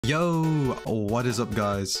Yo, what is up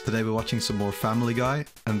guys? Today we're watching some more Family Guy,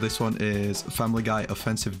 and this one is Family Guy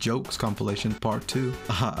Offensive Jokes compilation part 2.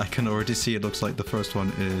 I can already see it looks like the first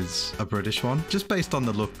one is a British one. Just based on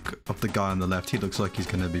the look of the guy on the left, he looks like he's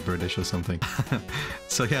gonna be British or something.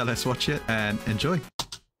 So yeah, let's watch it and enjoy.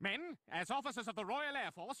 Men, as officers of the Royal Air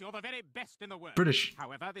Force, you're the very best in the world. British.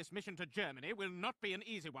 However, this mission to Germany will not be an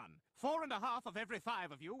easy one. 4.5 of every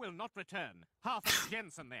 5 of you will not return. Half of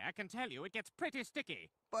Jensen there can tell you it gets pretty sticky.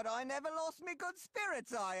 But I never lost me good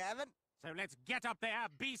spirits, I haven't. So let's get up there,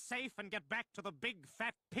 be safe, and get back to the big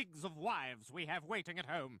fat pigs of wives we have waiting at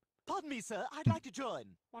home. Pardon me, sir. I'd like to join.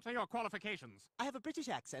 What are your qualifications? I have a British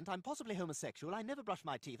accent, I'm possibly homosexual, I never brush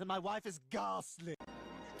my teeth, and my wife is ghastly.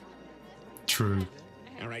 True.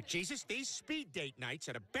 All right, Jesus, these speed date nights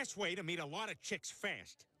are the best way to meet a lot of chicks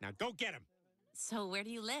fast. Now go get them. So where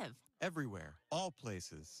do you live? Everywhere. All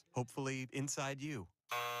places. Hopefully inside you.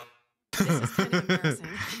 This is kind of embarrassing,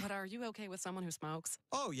 but are you okay with someone who smokes?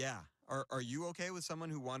 Oh, yeah. Are you okay with someone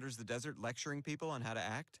who wanders the desert lecturing people on how to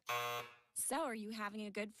act? So are you having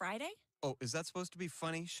a good Friday? Oh, is that supposed to be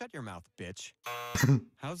funny? Shut your mouth, bitch.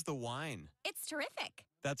 How's the wine? It's terrific.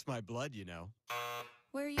 That's my blood, you know.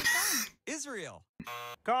 Where are you from? Israel.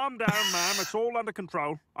 Calm down, ma'am. It's all under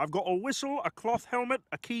control. I've got a whistle, a cloth helmet,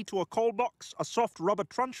 a key to a coal box, a soft rubber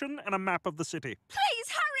truncheon, and a map of the city. Please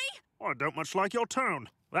hurry! I don't much like your tone.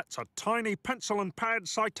 That's a tiny pencil and pad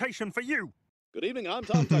citation for you. Good evening, I'm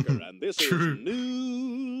Tom Tucker, and this True. is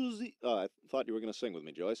News... Oh, I thought you were going to sing with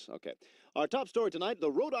me, Joyce. Okay. Our top story tonight, the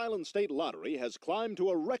Rhode Island State Lottery has climbed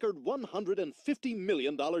to a record $150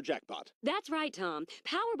 million jackpot. That's right, Tom.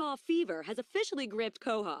 Powerball fever has officially gripped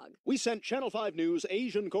Quahog. We sent Channel 5 News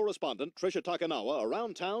Asian correspondent Trisha Takanawa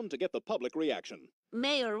around town to get the public reaction.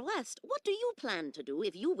 Mayor West, what do you plan to do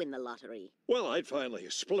if you win the lottery? Well, I'd finally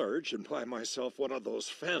splurge and buy myself one of those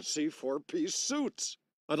fancy four-piece suits.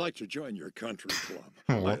 I'd like to join your country club.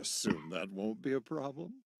 I assume that won't be a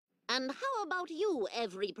problem. And how about you,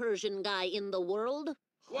 every Persian guy in the world?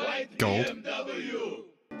 Gold.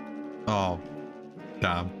 Oh,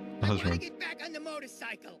 damn. That was wrong. Get back on the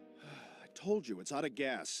motorcycle. I told you, it's out of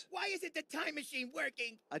gas. Why isn't the time machine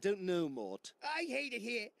working? I don't know, Mort. I hate it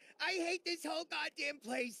here. I hate this whole goddamn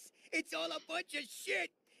place. It's all a bunch of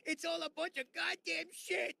shit. It's all a bunch of goddamn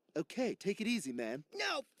shit. Okay, take it easy, man.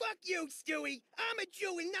 No, fuck you, Stewie. I'm a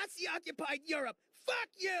Jew in Nazi-occupied Europe. Fuck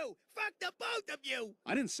you. Fuck the both of you.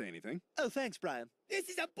 I didn't say anything. Oh, thanks, Brian. This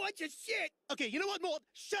is a bunch of shit. Okay, you know what, Mort?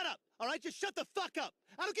 Shut up, all right? Just shut the fuck up.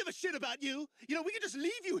 I don't give a shit about you. You know, we can just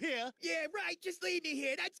leave you here. Yeah, right. Just leave me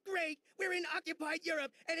here. That's great. We're in occupied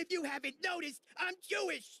Europe, and if you haven't noticed, I'm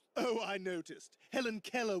Jewish. Oh, I noticed. Helen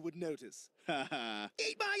Keller would notice. Ha ha.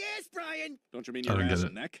 Eat my ass, Brian. Don't you mean I your don't get ass it.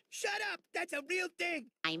 and neck? Shut up. That's a real thing.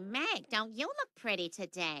 Hi, Meg. Don't you look pretty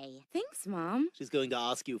today? Thanks, Mom. She's going to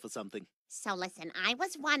ask you for something. So listen, I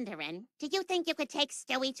was wondering, do you think you could take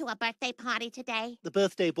Stewie to a birthday party today? The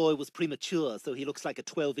birthday boy was premature, so he looks like a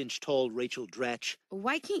 12-inch tall Rachel Dratch.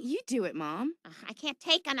 Why can't you do it, Mom? I can't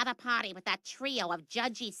take another party with that trio of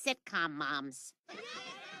judgy sitcom moms.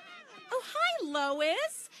 Oh, hi,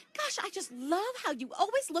 Lois. Gosh, I just love how you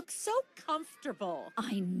always look so comfortable.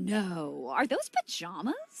 I know. Are those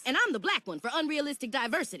pajamas? And I'm the black one for unrealistic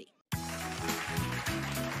diversity.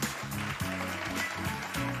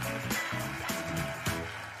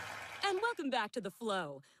 And welcome back to The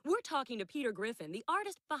Flow. We're talking to Peter Griffin, the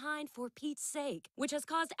artist behind For Pete's Sake, which has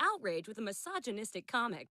caused outrage with a misogynistic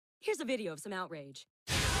comic. Here's a video of some outrage.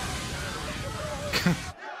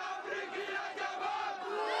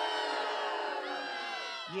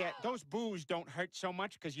 Yeah, those boos don't hurt so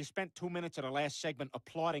much because you spent 2 minutes of the last segment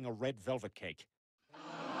applauding a red velvet cake.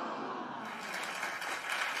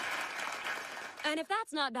 And if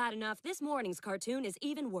that's not bad enough, this morning's cartoon is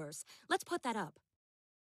even worse. Let's put that up.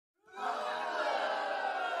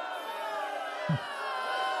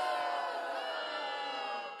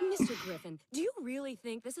 Mr. Griffin, do you really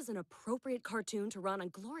think this is an appropriate cartoon to run on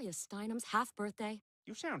Gloria Steinem's half-birthday?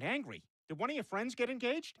 You sound angry. Did one of your friends get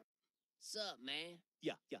engaged? Sup, man?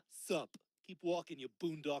 Yeah, sup. Keep walking, you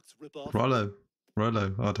boondocks ripoff. Rollo.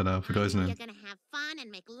 I don't know. I forgot his name. You're gonna have fun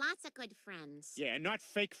and make lots of good friends. Yeah, and not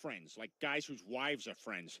fake friends, like guys whose wives are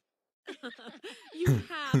friends. You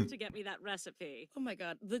have to get me that recipe. Oh my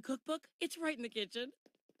god, the cookbook? It's right in the kitchen.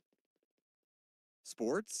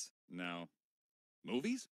 Sports? No.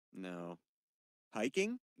 Movies? No.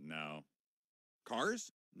 Hiking? No.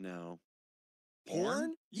 Cars? No.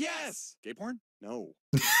 Porn? Yes! Gay porn? No.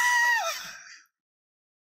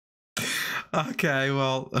 Okay,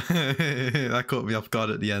 well, that caught me off guard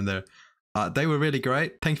at the end there. They were really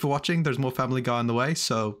great. Thanks for watching. There's more Family Guy on the way,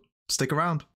 so stick around.